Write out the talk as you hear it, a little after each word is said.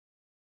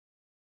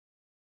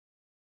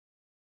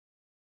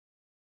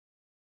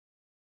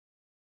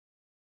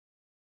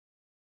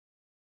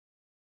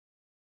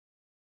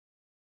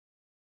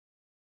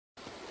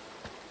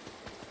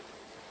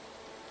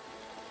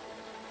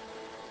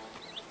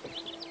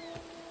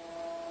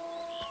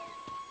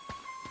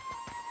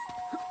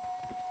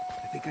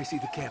think I see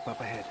the camp up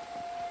ahead.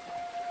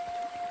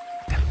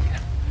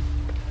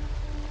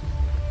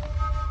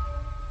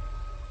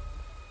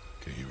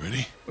 Okay, you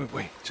ready?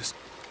 Wait, just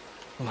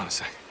hold on a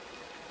sec.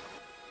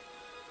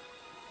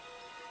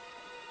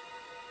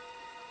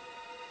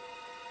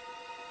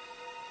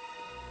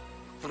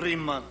 3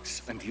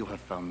 months, and you have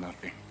found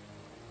nothing.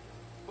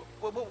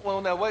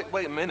 Well, now,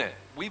 wait a minute.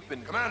 We've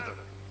been... Commander!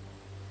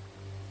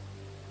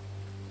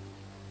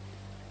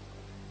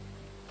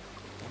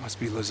 That must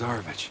be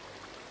Lazarevich.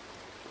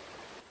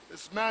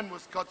 This man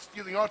was caught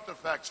stealing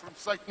artifacts from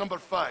site number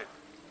 5.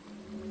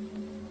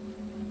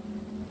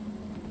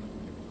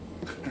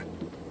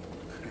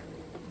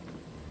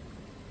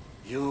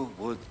 You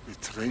would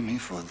betray me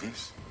for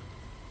this?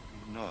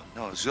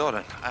 No,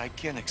 Zoran, I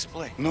can't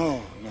explain.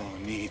 No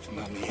need.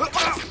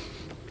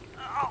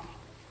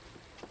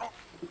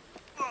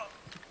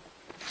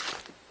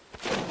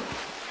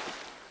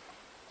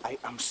 I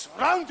am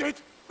surrounded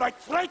by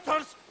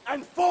traitors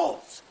and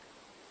fools!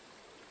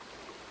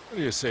 What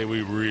do you say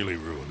we really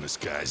ruin this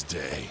guy's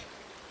day?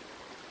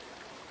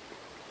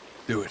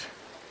 Do it.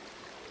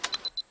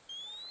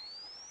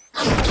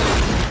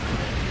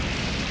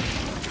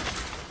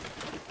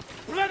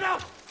 Spread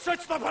out!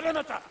 Search the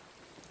perimeter!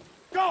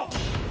 Go! All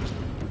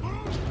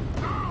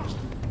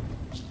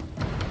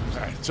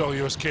right, it's all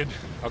yours, kid.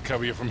 I'll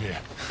cover you from here.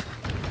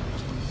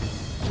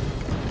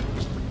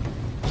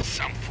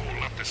 Some fool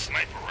left a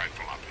sniper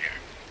rifle up here.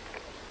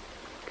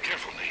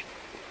 Careful, Nate.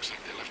 Looks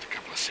like they left a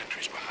couple of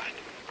sentries behind.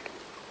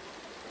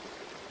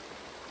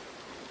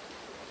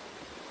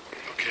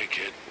 Okay,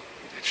 kid.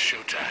 It's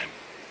showtime.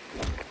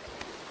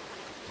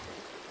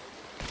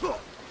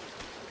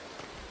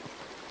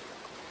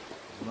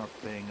 He's not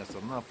paying us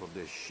enough of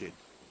this shit.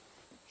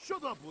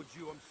 Shut up, would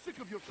you? I'm sick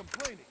of your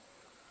complaining.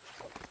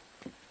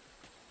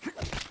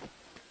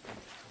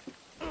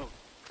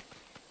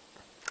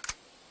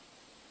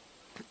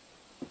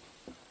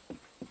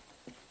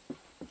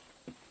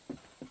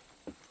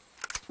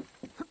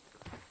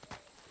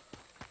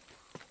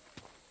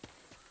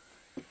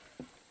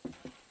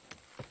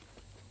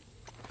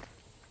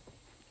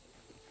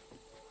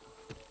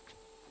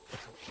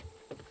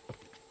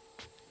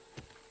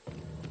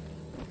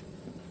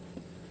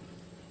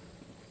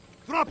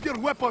 Drop your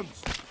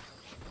weapons!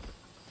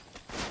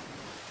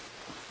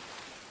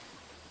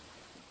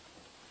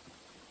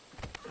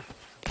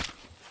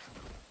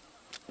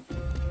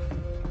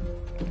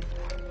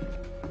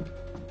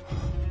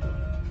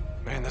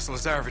 Man, this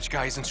Lazarevich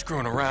guy isn't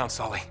screwing around,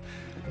 Sully.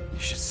 You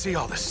should see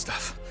all this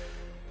stuff.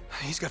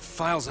 He's got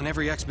files on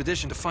every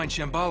expedition to find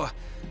Shambhala,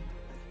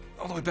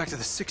 all the way back to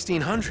the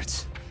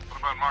 1600s. What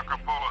about Marco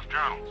Polo's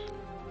journals?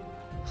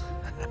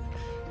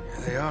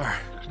 Here they are.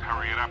 Just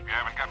hurry it up, you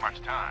haven't got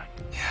much time.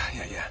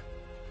 Yeah.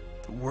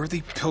 The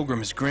worthy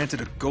pilgrim is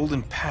granted a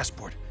golden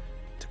passport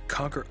to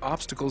conquer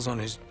obstacles on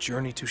his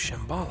journey to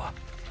Shambhala.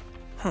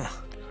 Huh.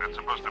 Is that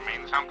supposed to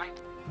mean something?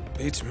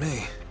 Beats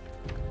me.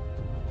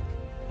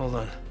 Hold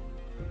on.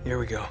 Here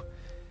we go.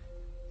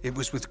 It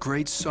was with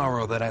great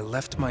sorrow that I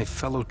left my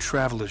fellow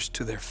travelers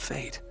to their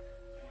fate.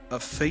 A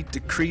fate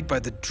decreed by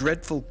the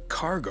dreadful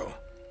cargo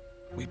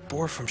we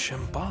bore from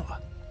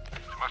Shambhala.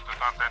 You must have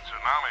thought that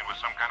tsunami was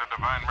some kind of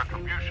divine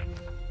retribution.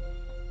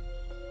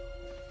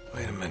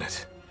 Wait a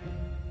minute.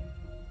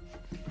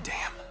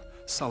 Damn.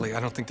 Sully, I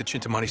don't think the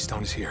Chintamani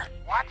stone is here.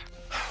 What?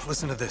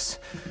 Listen to this.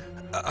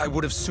 I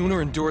would have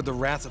sooner endured the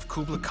wrath of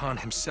Kublai Khan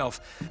himself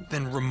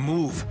than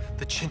remove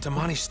the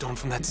Chintamani stone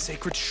from that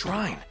sacred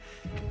shrine.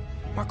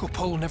 Marco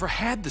Polo never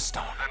had the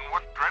stone. Then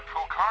what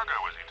dreadful cargo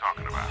is he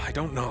talking about? I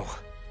don't know.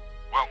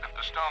 Well, if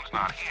the stone's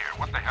not here,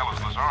 what the hell is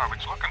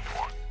Lazarevich looking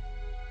for?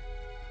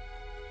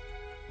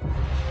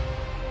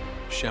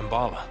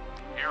 Shambhala.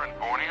 Here in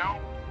Borneo?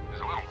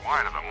 He's a little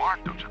wide of the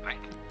mark, don't you think?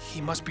 He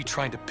must be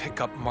trying to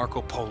pick up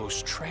Marco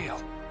Polo's trail.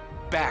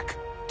 Back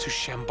to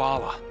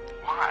Shambhala.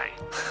 Why?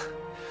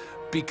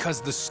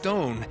 Because the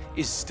stone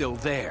is still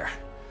there.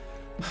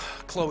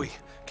 Chloe,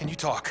 can you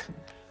talk?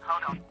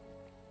 Hold on.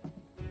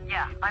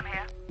 Yeah, I'm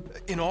here.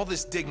 In all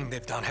this digging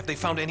they've done, have they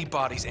found any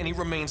bodies, any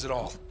remains at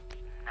all?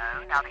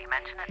 No, now that you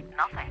mention it,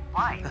 nothing.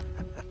 Why?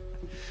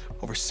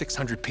 Over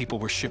 600 people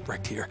were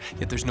shipwrecked here,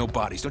 yet there's no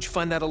bodies. Don't you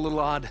find that a little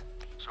odd?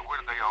 So where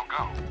did they all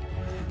go?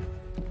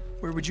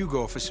 Where would you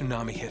go if a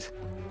tsunami hit?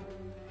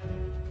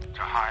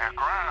 To higher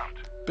ground.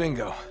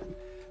 Bingo.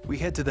 We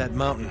head to that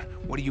mountain.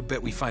 What do you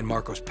bet we find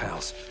Marco's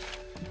pals?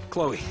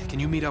 Chloe, can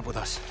you meet up with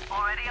us?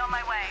 Already on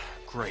my way.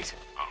 Great.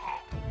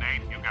 Uh-oh.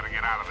 Nate, you gotta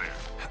get out of there.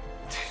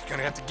 You're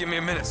gonna have to give me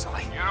a minute,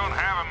 Sully. You don't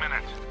have a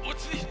minute.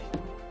 What's this?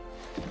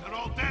 They're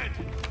all dead.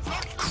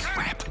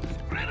 Crap.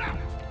 Spread out.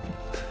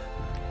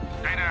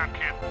 Stay down,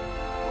 kid.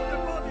 Put the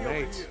body over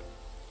Nate. here.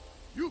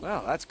 You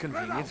Well, that's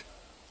convenient.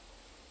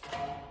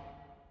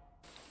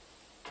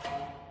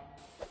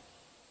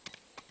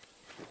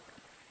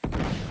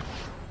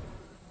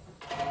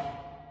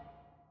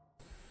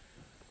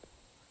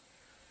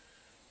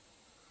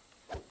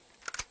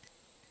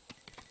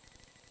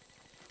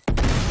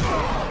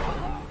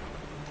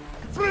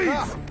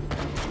 freeze!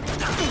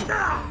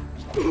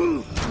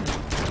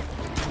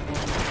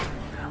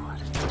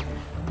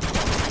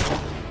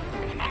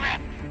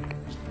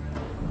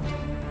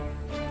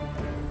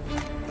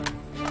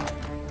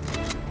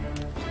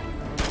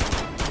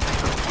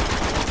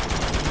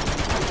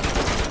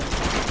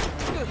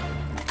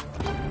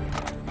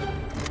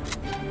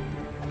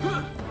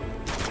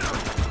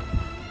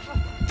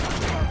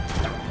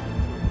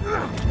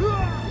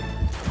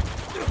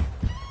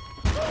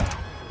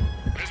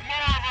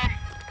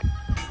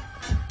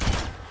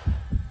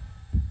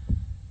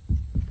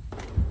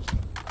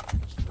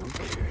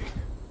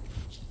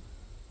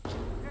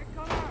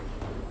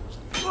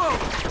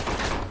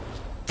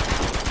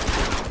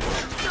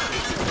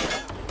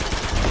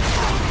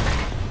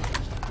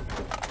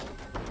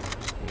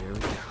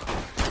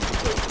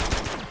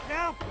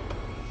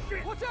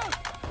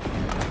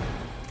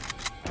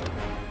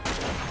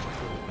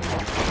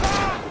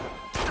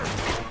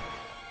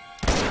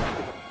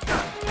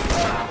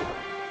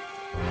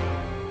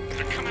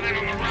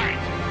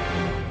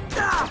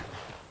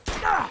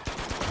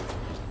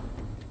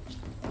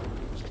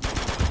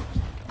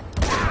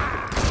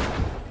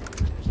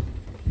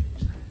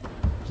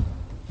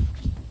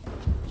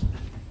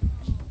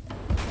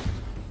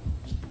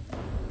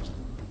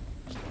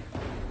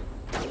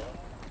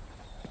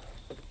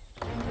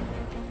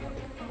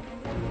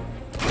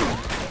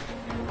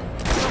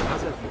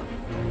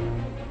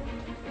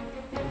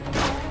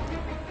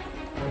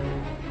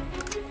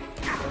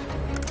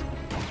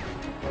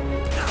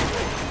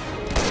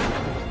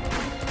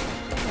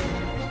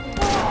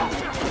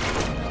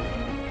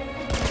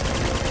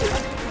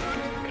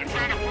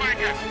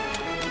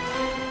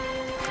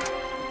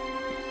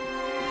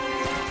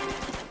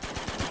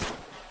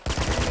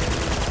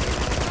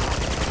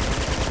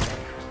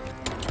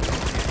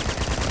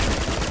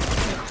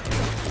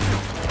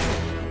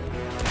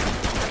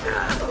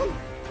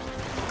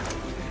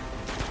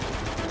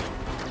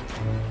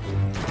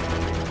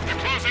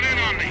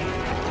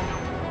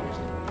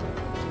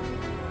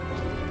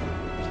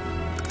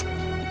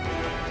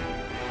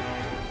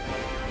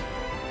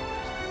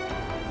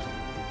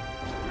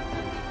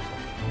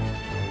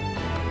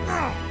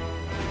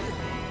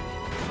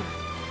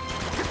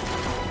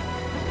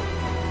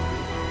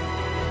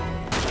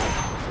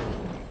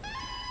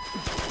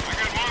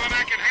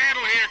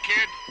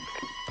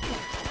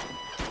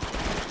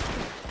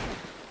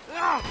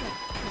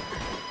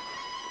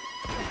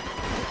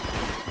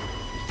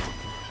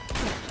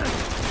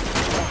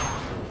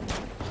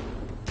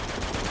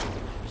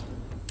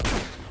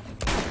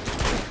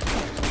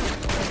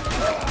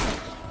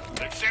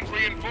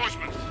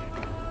 reinforcements.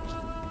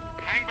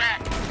 Hang back.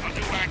 I'll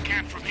do what I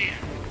can from here.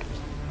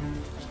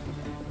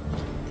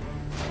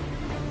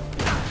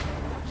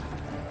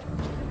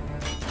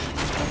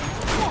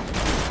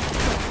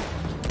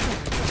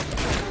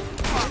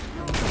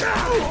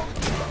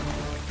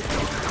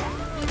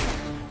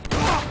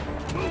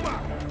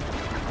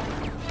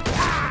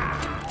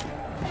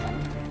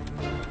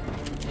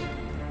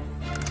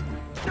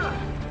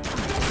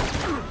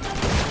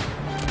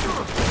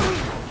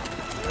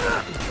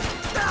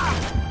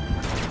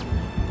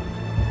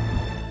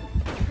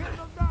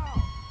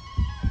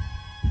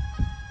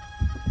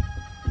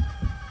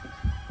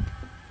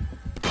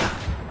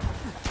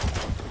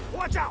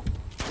 Watch out!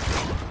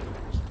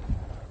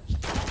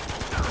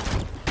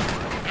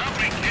 Help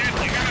me, kid.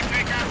 You gotta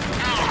take out the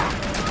tower.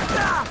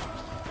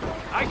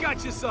 I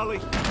got you, Sully.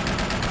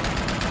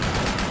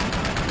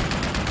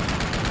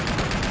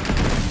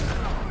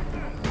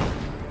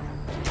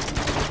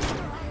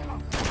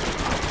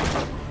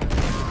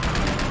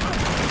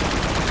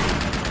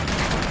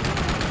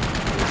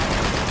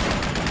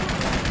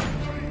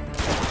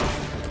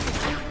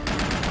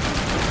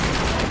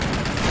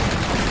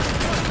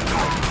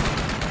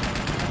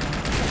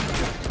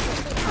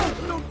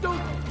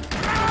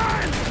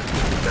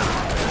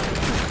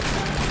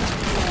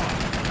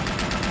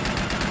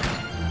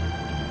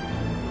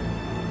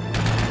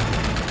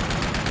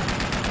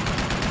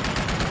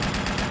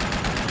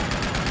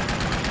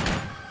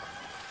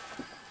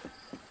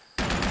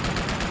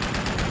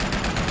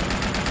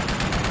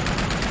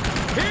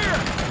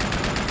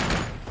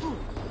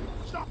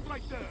 Stop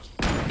right there.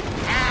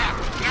 Ah,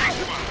 nice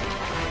one.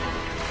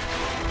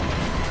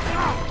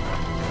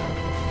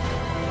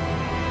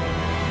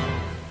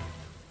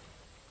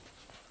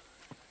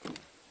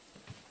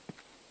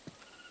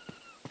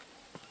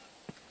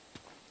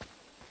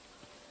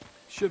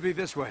 Should be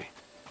this way.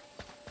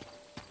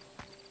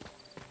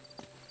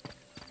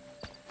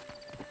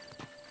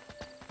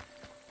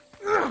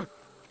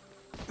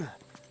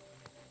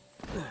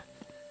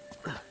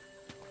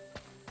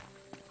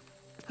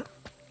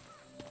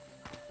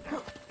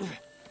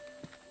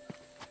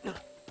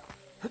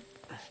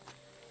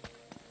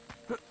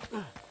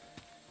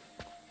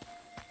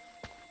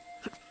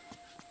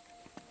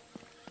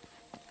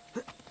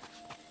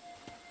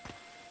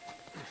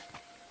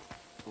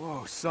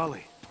 Whoa,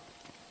 Sully.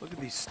 Look at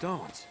these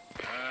stones.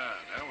 Ah,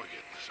 now we're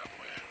getting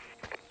somewhere.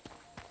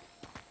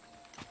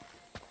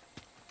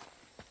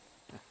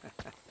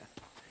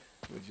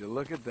 Would you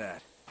look at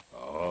that?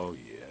 Oh,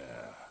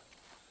 yeah.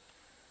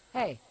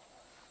 Hey.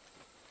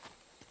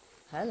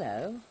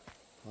 Hello.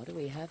 What do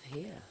we have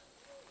here?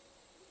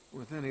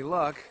 With any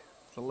luck,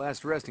 it's the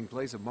last resting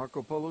place of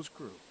Marco Polo's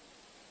crew.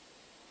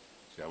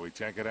 Shall we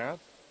check it out?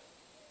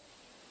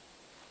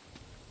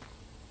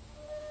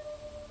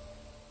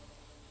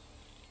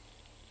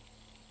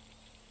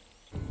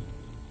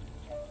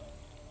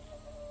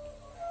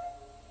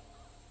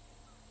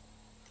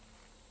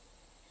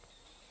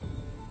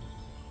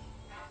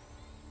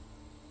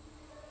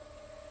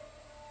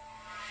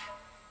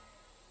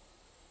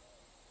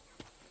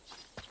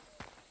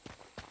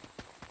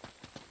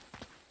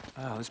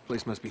 Wow, this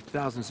place must be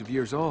thousands of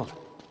years old.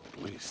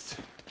 At least.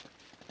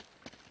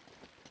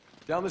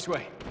 Down this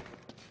way.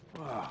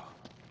 Wow.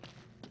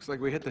 Looks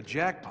like we hit the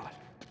jackpot.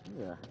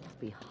 Ugh, must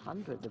be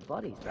hundreds of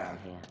bodies down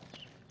here.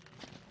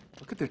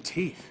 Look at their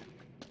teeth.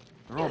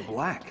 They're all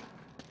black.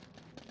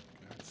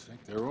 God's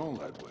sake, they're all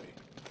that way.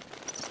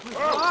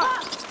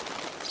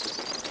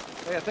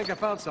 Hey, I think I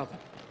found something.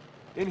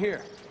 In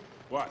here.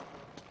 What?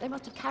 They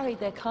must have carried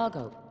their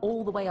cargo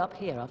all the way up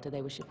here after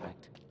they were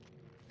shipwrecked.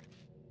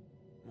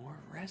 More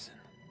resin.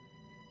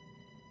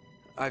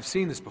 I've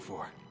seen this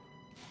before.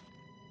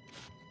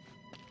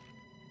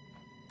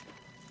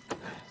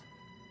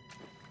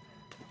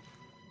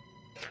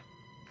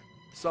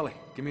 Sully,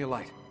 give me a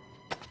light.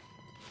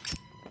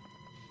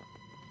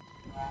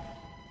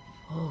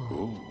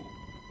 Ooh.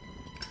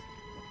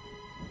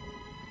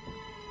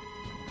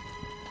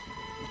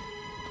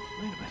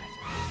 Wait a minute.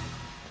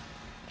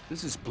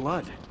 This is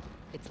blood.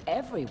 It's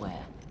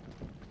everywhere.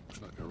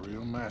 Looks like a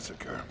real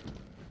massacre.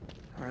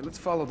 All right, let's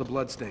follow the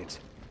bloodstains.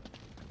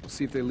 We'll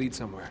see if they lead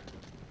somewhere.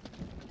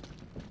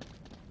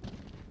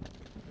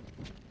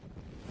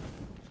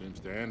 Seems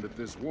to end at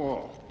this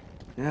wall.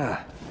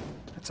 Yeah,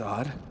 that's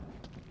odd.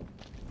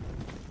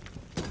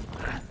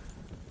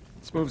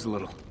 This moves a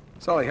little.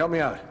 Sully, help me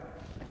out. Here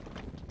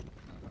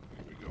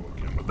we go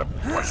again with the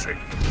pushing. I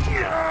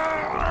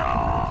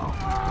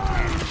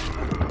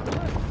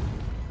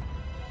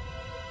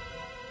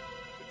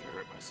think I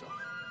hurt myself.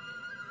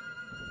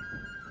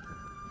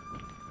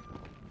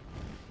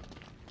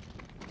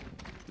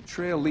 The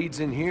trail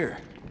leads in here.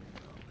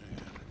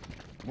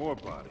 More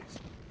bodies.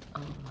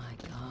 Oh my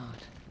god.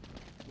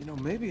 You know,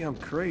 maybe I'm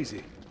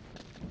crazy,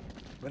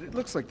 but it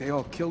looks like they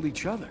all killed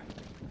each other.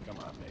 Come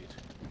on, mate.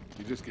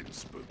 You're just getting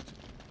spooked.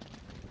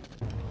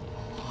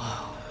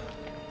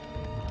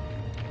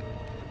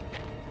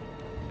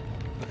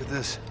 Look at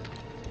this.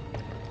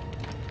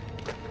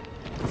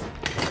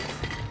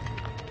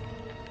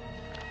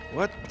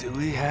 What do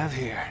we have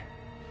here?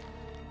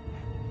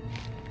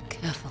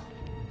 Careful.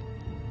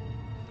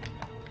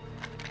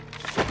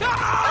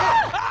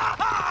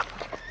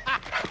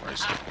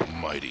 Christ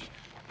almighty.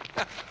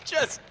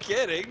 Just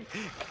kidding.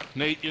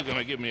 Nate, you're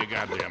gonna give me a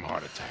goddamn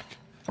heart attack.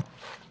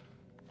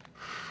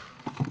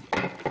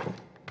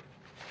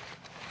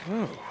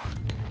 Oh.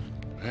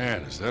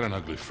 Man, is that an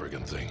ugly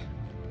friggin' thing?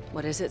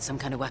 What is it? Some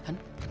kind of weapon?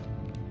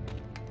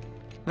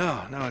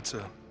 No, it's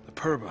a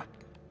Phurba.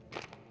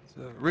 It's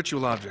a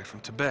ritual object from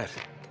Tibet.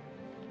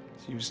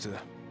 It's used to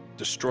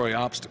destroy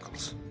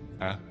obstacles.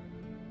 Huh?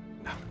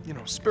 You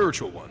know,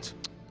 spiritual ones.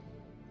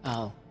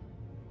 Oh.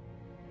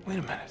 Wait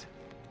a minute.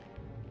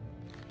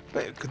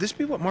 Wait, could this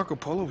be what Marco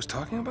Polo was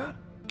talking about?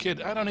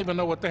 Kid, I don't even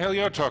know what the hell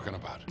you're talking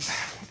about.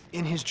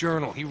 In his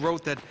journal, he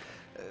wrote that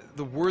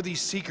the worthy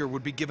seeker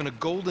would be given a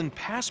golden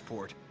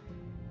passport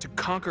to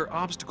conquer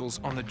obstacles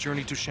on the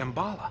journey to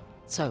Shambhala.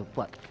 So,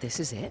 what, this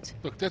is it?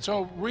 Look, that's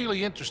all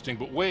really interesting,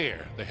 but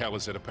where the hell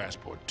is it a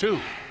passport to?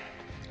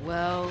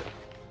 Well,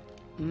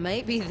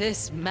 maybe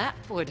this map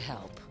would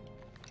help.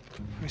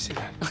 Let me see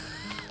that.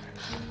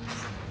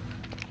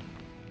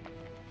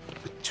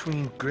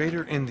 Between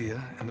Greater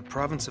India and the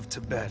province of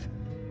Tibet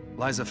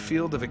lies a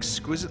field of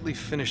exquisitely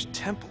finished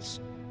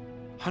temples.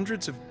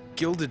 Hundreds of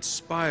gilded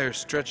spires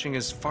stretching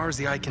as far as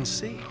the eye can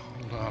see.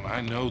 Hold on,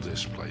 I know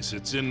this place.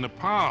 It's in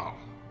Nepal.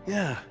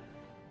 Yeah,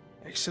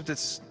 except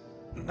it's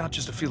not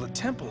just a field of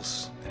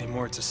temples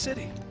anymore, it's a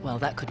city. Well,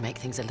 that could make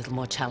things a little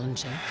more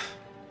challenging.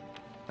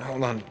 Now,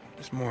 hold on,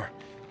 there's more.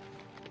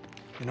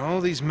 In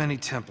all these many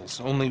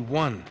temples, only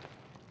one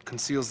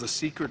conceals the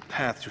secret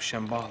path to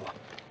Shambhala.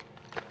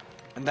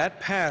 And that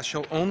path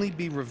shall only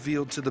be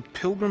revealed to the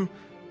pilgrim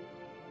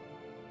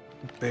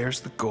who bears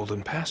the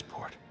golden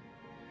passport.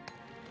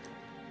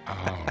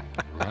 Oh,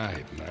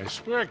 right.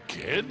 Nice work,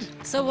 kid.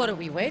 So what are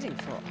we waiting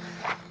for?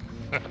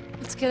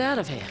 Let's get out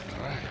of here.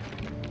 All right.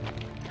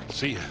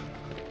 See ya.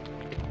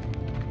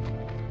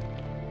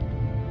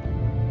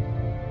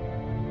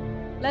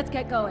 Let's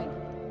get going.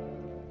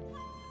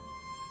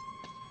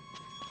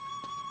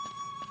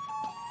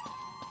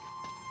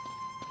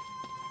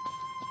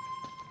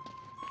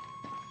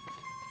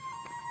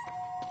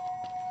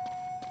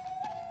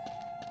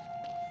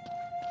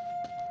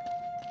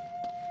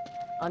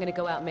 I'm gonna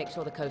go out and make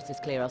sure the coast is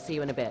clear. I'll see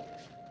you in a bit.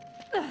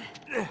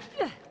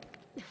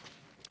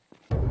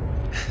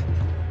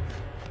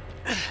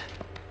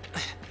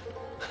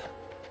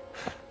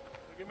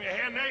 Give me a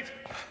hand, Nate.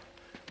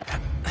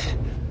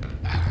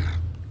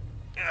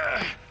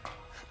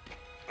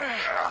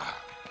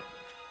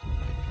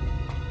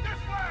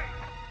 This way!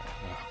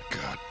 Oh,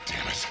 God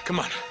damn it. Come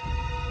on.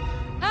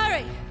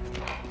 Harry!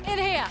 In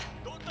here!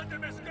 Don't let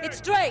them escape! It's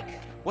Drake!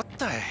 What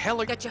the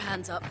hell are... Get your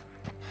hands up.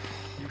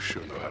 You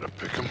sure know how to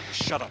pick 'em.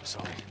 Shut up,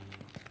 Sully.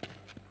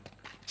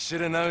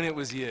 Should have known it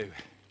was you.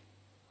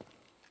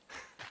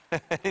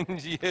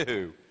 And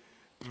you,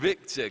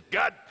 Victor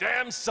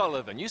goddamn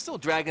Sullivan. You still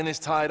dragging this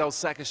tired old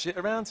sack of shit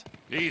around?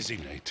 Easy,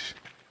 Nate.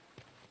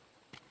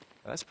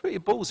 That's pretty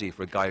ballsy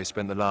for a guy who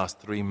spent the last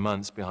 3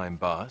 months behind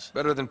bars.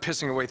 Better than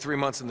pissing away 3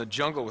 months in the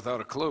jungle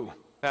without a clue.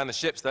 Found the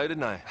ships, though,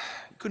 didn't I?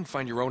 You couldn't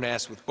find your own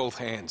ass with both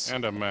hands.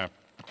 And a map.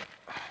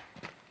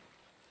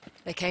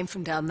 They came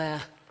from down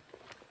there.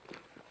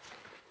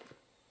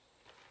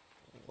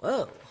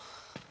 Whoa.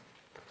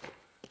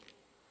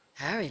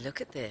 Harry, look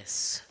at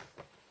this.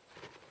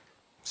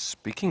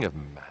 Speaking of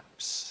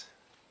maps,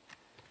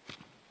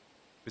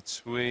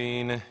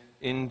 between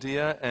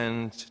India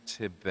and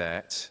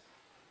Tibet,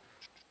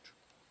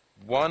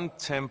 one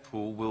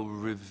temple will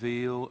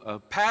reveal a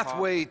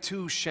Pathway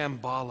to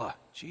Shambhala.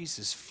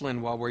 Jesus,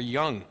 Flynn, while we're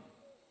young.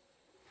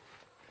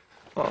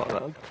 Oh,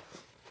 no.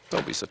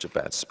 Don't be such a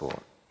bad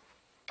sport.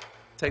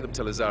 Take them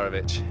to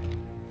Lazarevich.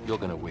 You're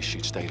gonna wish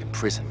you'd stayed in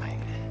prison, mate.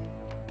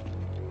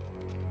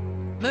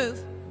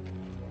 Move.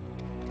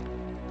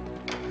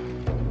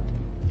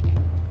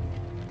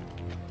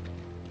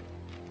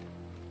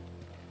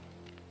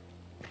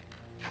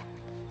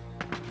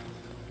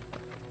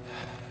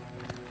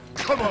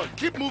 Come on,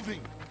 keep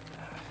moving!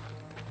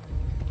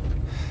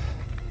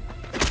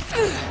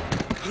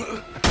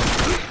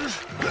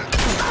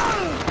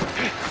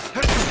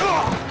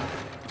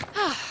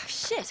 Ah,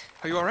 shit.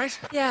 Are you all right?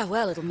 Yeah,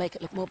 well, it'll make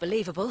it look more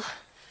believable.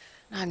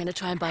 Now I'm gonna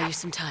try and buy you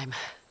some time.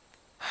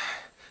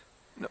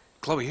 No,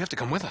 Chloe, you have to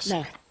come with us.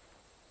 No.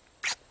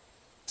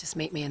 Just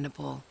meet me in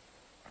Nepal.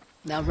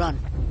 Now run.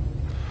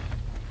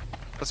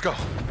 Let's go.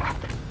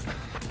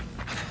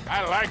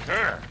 I like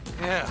her.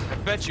 Yeah, I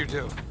bet you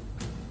do.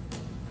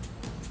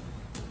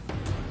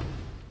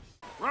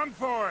 Run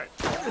for it!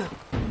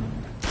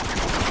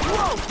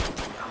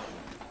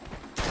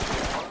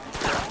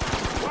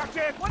 Watch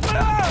it! What the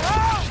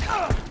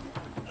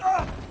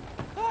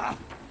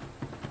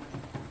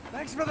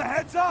Thanks for the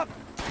heads up!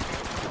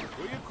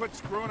 Will you quit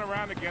screwing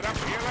around and get up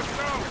here? Let's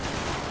go!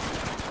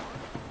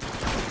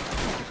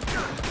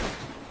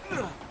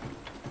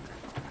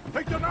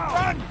 Take them out!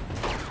 Run!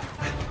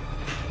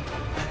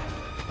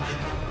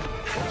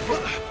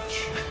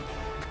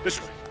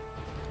 This way.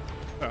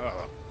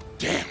 Oh,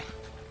 damn.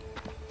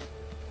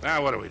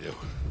 Now what do we do?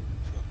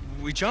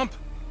 We jump?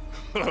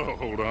 Oh,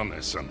 hold on there,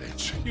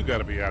 Sundance. You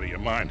gotta be out of your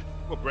mind.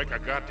 We'll break our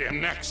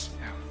goddamn necks.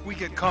 If we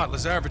get caught,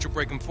 Lazarevich will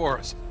break them for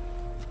us.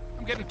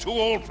 I'm getting too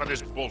old for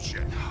this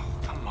bullshit. Oh,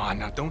 come on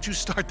now, don't you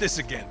start this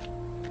again.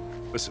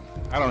 Listen,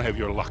 I don't have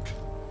your luck.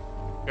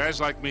 Guys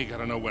like me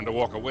gotta know when to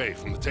walk away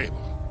from the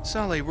table.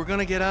 Sully, we're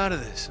gonna get out of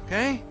this,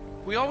 okay?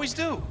 We always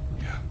do.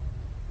 Yeah.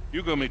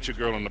 You go meet your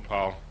girl in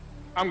Nepal.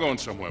 I'm going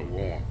somewhere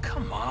warm.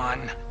 Come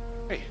on.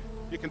 Hey,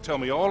 you can tell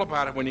me all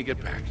about it when you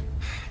get back.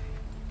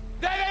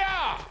 There they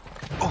are!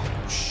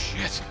 Oh,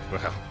 shit.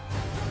 Well,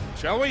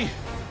 shall we?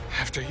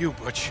 After you,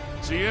 Butch.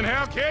 See you in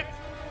hell, kid!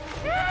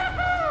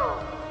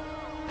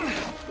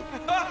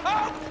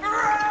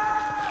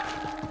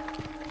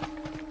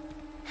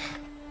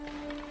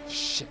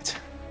 Shit.